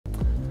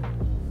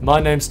My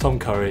name's Tom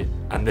Curry,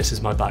 and this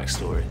is my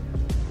backstory.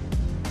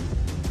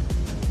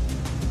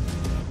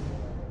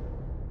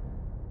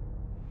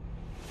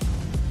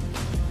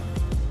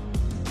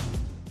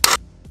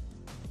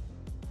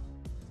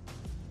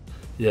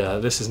 Yeah,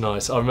 this is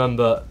nice. I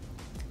remember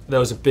there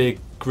was a big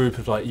group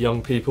of like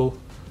young people.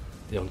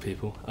 Yeah,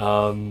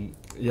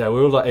 we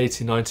were all like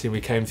 18, 19.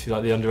 We came through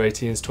like the under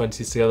 18s,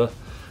 20s together.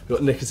 We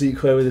got Nick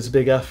Ezekwe with his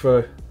big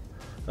afro,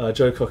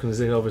 Joe Cock and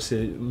Zing,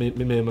 obviously, me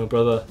and my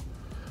brother,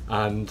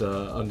 and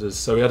unders.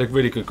 So we had a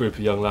really good group of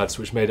young lads,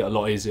 which made it a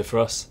lot easier for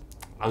us.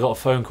 I got a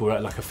phone call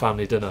at like a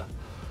family dinner,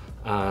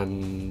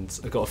 and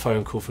I got a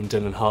phone call from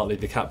Dylan Hartley,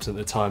 the captain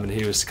at the time, and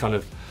he was kind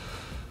of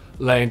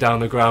laying down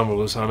the ground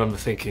rules. I remember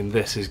thinking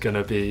this is going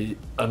to be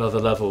another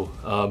level,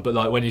 but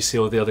like when you see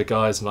all the other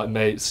guys and like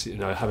mates, you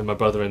know, having my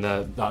brother in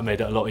there, that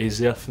made it a lot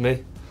easier for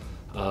me.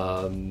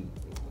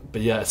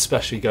 But yeah,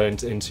 especially going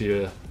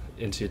into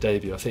your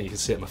debut, I think you can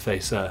see it in my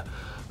face there.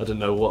 I didn't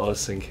know what I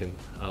was thinking,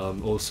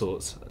 all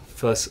sorts.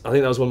 I think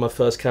that was one of my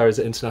first carries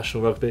at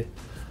international rugby,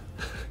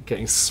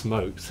 getting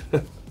smoked.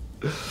 But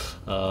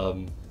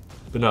no,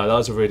 that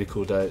was a really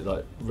cool day,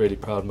 like really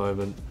proud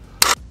moment.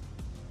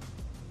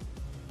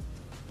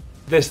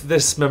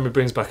 This memory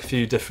brings back a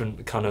few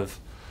different kind of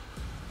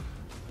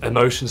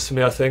emotions to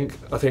me, I think.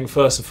 I think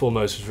first and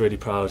foremost was really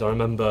proud. I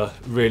remember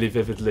really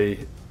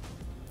vividly,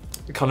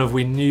 kind of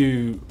we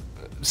knew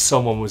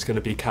someone was going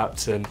to be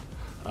captain.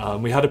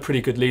 We had a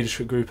pretty good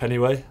leadership group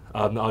anyway,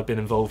 that I'd been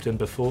involved in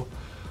before.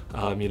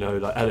 You know,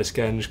 like Ellis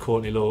Genge,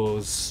 Courtney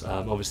Laws,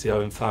 obviously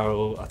Owen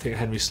Farrell, I think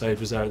Henry Slade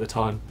was there at the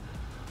time.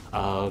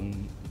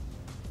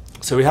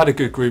 So we had a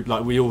good group,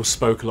 like we all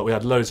spoke a lot, we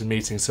had loads of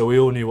meetings, so we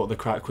all knew what the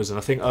crack was, and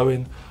I think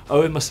Owen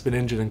must have been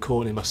injured and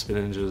Courtney must have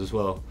been injured as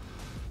well.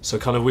 So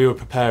kind of we were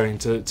preparing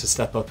to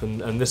step up,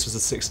 and this was the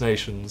Six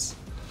Nations,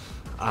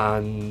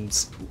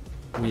 and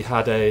we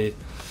had a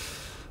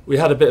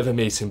bit of a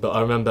meeting, but I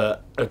remember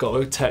I got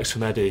a text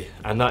from Eddie,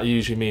 and that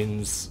usually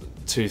means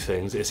two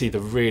things: it's either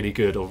really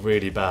good or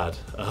really bad.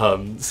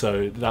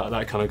 So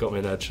that kind of got me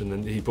an edge, and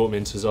then he brought me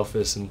into his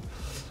office and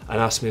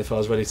asked me if I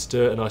was ready to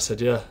do it, and I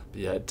said yeah. But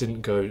yeah, it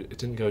didn't go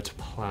to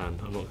plan,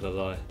 I'm not gonna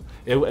lie.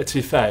 To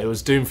be fair, it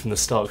was doomed from the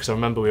start, because I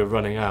remember we were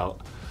running out,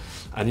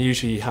 and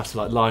usually you have to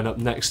like line up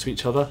next to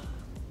each other.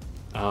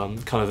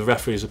 Kind of the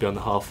referees would be on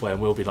the halfway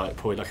and we'll be like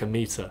probably like a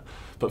metre,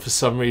 but for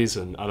some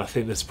reason, and I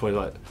think this is probably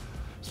like,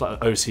 it's like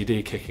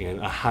OCD kicking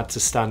in, I had to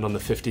stand on the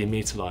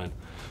 15-metre line.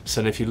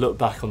 So then if you look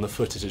back on the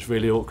footage, it's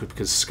really awkward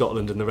because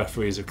Scotland and the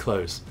referees are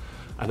close,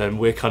 and then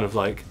we're kind of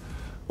like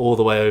all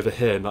the way over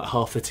here, and like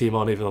half the team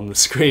aren't even on the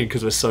screen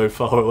because we're so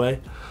far away.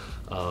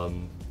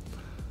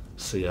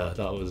 So yeah,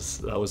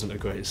 that wasn't a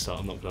great start,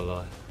 I'm not gonna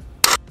lie.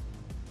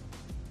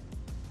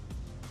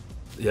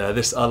 Yeah,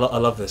 I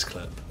love this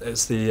clip.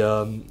 It's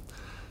the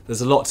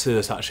there's a lot to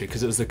this actually,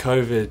 because it was the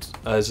COVID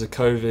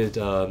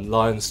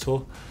Lions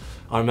tour.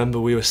 I remember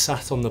we were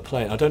sat on the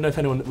plane. I don't know if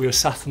we were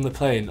sat on the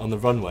plane on the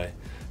runway.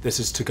 This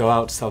is to go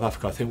out to South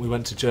Africa. I think we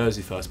went to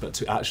Jersey first, but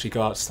to actually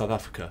go out to South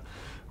Africa,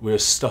 we were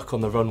stuck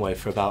on the runway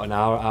for about an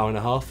hour and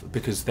a half,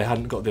 because they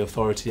hadn't got the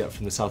authority yet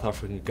from the South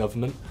African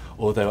government,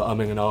 or they were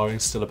umming and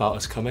ahhing still about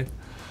us coming.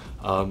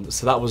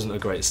 So that wasn't a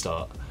great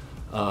start.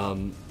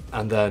 And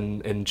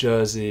then in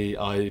Jersey,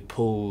 I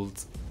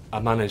was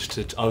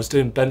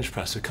doing bench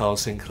press with Carl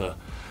Sinclair,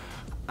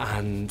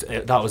 and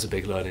that was a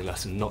big learning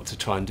lesson, not to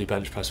try and do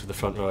bench press with the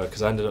front rower,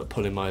 because I ended up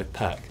pulling my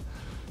pec.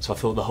 So I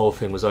thought the whole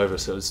thing was over,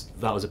 so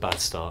that was a bad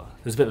start.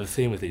 There's a bit of a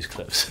theme with these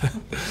clips.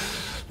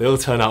 They all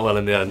turn out well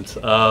in the end.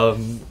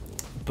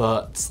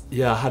 But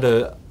yeah,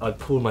 I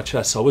pulled my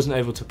chest, so I wasn't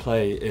able to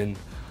play in,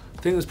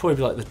 I think it was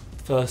probably like the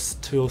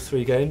first 2 or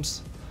 3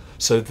 games.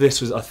 So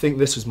I think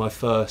this was my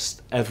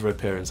first ever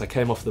appearance. I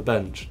came off the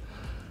bench,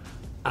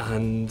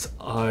 and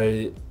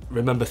I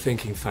remember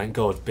thinking, thank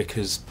God,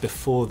 because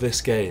before this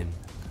game,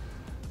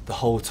 the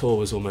whole tour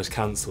was almost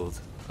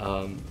cancelled.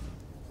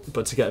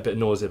 But to get a bit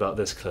noisy about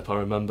this clip, I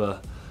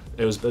remember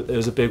it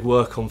was a big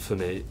work on for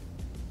me.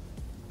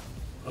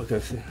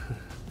 It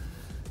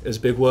was a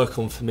big work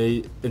on for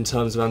me in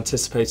terms of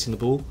anticipating the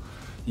ball.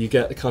 You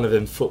get kind of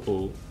in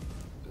football,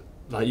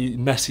 like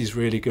Messi's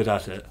really good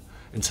at it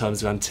in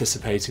terms of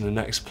anticipating the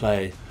next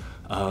play.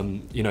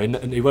 You know,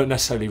 he won't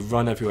necessarily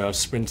run everywhere or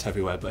sprint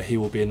everywhere, but he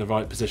will be in the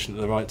right position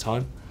at the right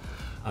time.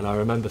 And I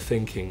remember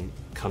thinking,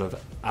 kind of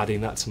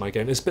adding that to my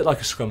game. It's a bit like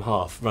a scrum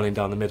half, running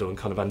down the middle and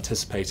kind of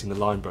anticipating the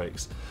line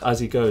breaks. As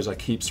he goes, I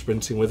keep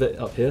sprinting with it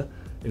up here,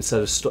 instead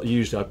of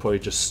usually I'd probably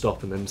just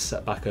stop and then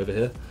set back over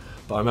here.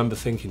 But I remember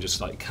thinking, just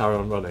like carry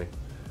on running.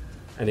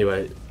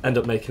 Anyway, end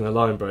up making a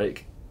line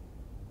break,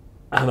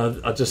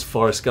 and I just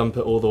Forrest Gump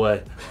it all the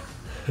way.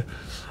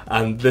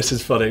 And this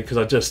is funny because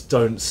I just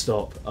don't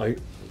stop. They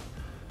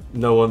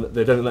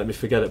don't let me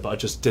forget it, but I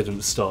just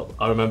didn't stop.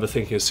 I remember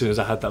thinking as soon as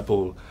I had that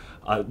ball,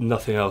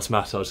 nothing else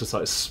mattered. I was just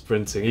like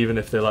sprinting, even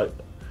if they're like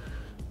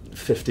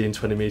 15,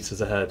 20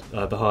 metres ahead,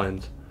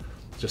 behind.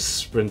 Just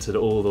sprinted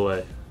all the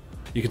way.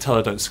 You can tell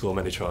I don't score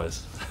many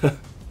tries.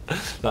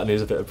 That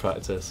needs a bit of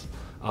practice.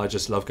 I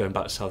just love going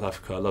back to South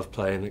Africa. I love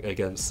playing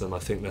against them. I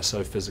think they're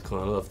so physical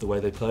and I love the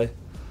way they play.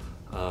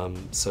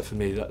 So for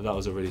me, that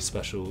was a really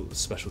special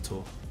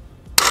tour.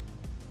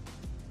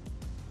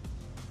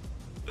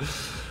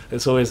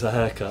 It's always the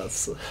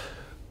haircuts.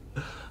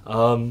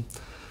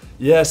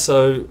 Yeah,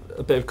 so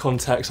a bit of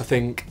context. I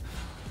think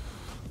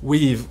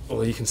you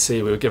can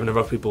see we were given a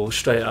rugby ball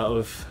straight out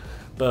of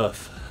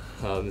birth.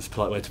 It's a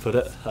polite way to put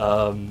it.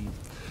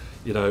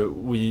 You know,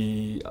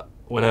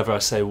 whenever I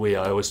say we,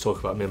 I always talk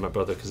about me and my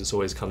brother because it's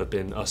always kind of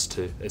been us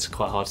two. It's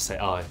quite hard to say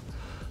I.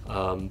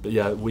 But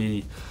yeah,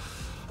 we,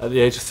 at the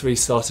age of 3,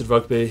 started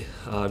rugby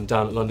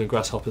down at London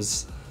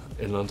Grasshoppers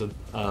in London,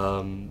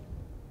 and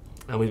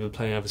we've been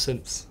playing ever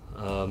since.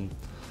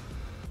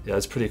 Yeah,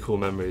 it's pretty cool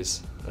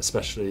memories,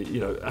 especially, you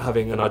know,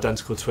 having an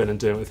identical twin and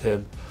doing it with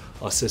him.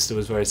 Our sister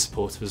was very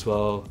supportive as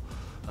well.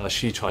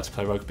 She tried to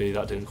play rugby,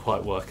 that didn't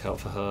quite work out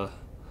for her.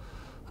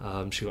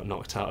 She got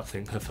knocked out, I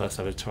think, her first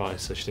ever try,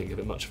 so she didn't give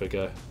it much of a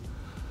go.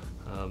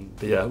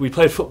 But yeah, we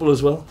played football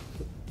as well,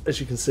 as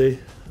you can see.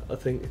 I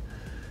think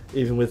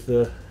even with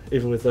those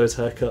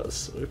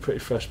haircuts, we were pretty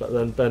fresh back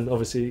then. Ben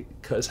obviously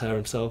cut his hair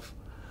himself.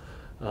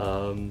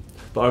 But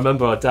I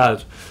remember our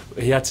dad,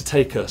 he had to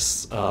take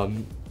us,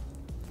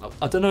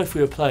 I don't know if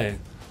we were playing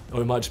or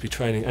we might just be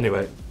training.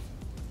 Anyway,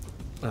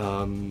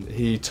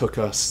 he took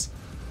us,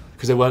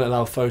 because they weren't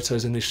allowed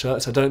photos in these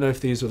shirts. I don't know if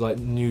these were like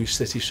new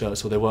city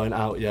shirts or they weren't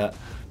out yet,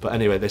 but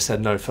anyway, they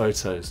said no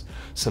photos.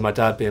 So my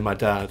dad, being my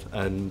dad,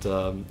 and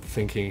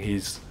thinking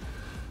he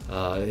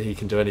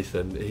can do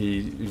anything,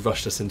 he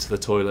rushed us into the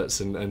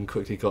toilets and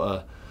quickly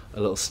got a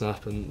little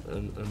snap,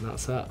 and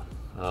that's that.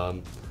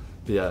 But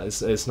yeah,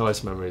 it's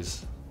nice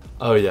memories.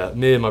 Oh yeah,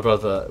 me and my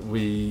brother,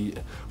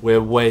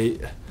 we're way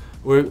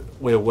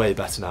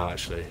better now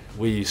actually.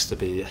 We used to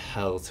be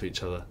hell to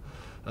each other.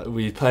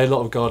 We play a lot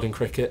of garden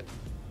cricket.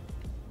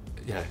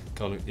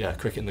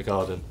 Cricket in the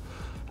garden,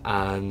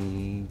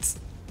 and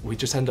we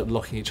just end up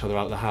locking each other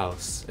out of the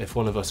house if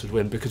one of us would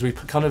win, because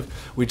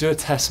we do a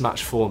test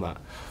match format.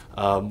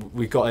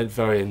 We got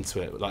very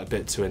into it, like a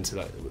bit too into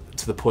it,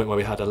 to the point where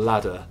we had a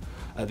ladder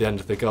at the end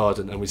of the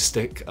garden, and we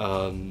stick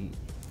one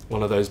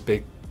of those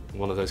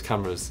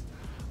cameras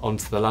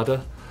onto the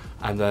ladder,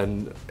 and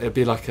then it'd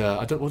be like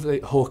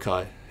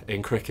Hawkeye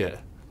in cricket,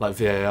 like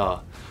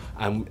VAR,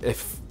 and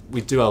if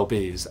we'd do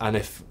LBs, and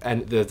if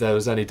there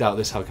was any doubt,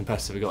 this is how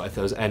competitive it got, if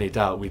there was any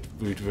doubt,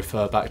 we'd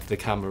refer back to the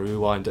camera,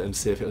 rewind it and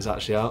see if it was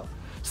actually out.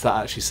 So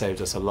that actually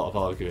saved us a lot of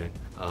arguing.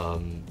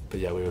 But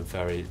yeah, we were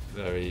very,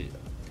 very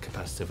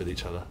competitive with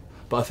each other.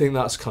 But I think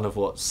that's kind of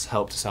what's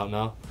helped us out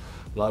now.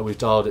 Like, we've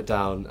dialed it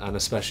down, and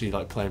especially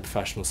like playing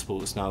professional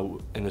sports now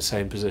in the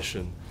same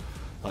position,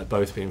 like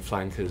both being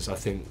flankers, I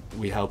think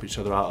we help each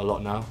other out a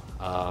lot now.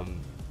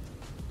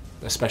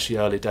 Especially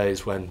early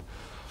days when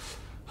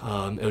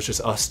it was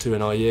just us two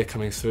in our year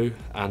coming through,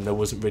 and there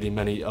wasn't really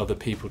many other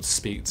people to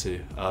speak to.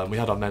 We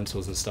had our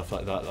mentors and stuff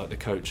like that, like the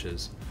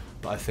coaches,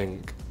 but I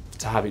think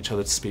to have each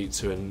other to speak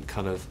to and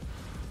kind of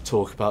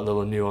talk about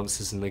little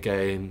nuances in the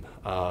game,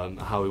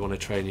 how we want to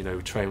train, you know,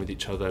 we train with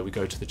each other, we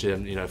go to the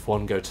gym, you know, if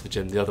one go to the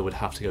gym, the other would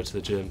have to go to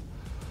the gym.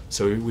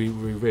 So we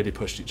really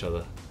pushed each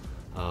other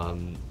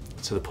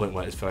to the point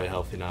where it's very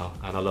healthy now,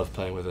 and I love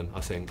playing with them.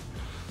 I think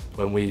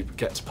when we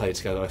get to play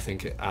together, I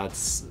think it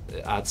adds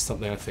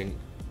something. I think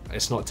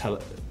it's not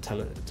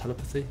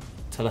telepathy?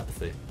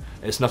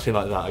 It's nothing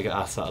like that. I get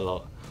asked that a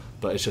lot,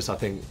 but it's just, I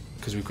think,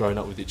 because we've grown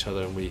up with each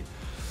other and we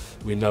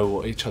know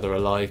what each other are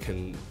like,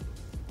 and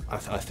I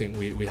think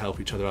we help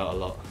each other out a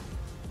lot.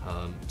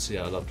 So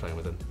yeah, I love playing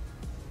with them,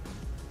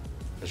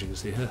 as you can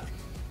see here.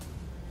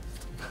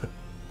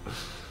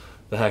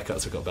 The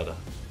haircuts have got better.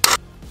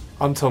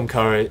 I'm Tom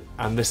Curry,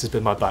 and this has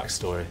been my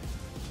backstory.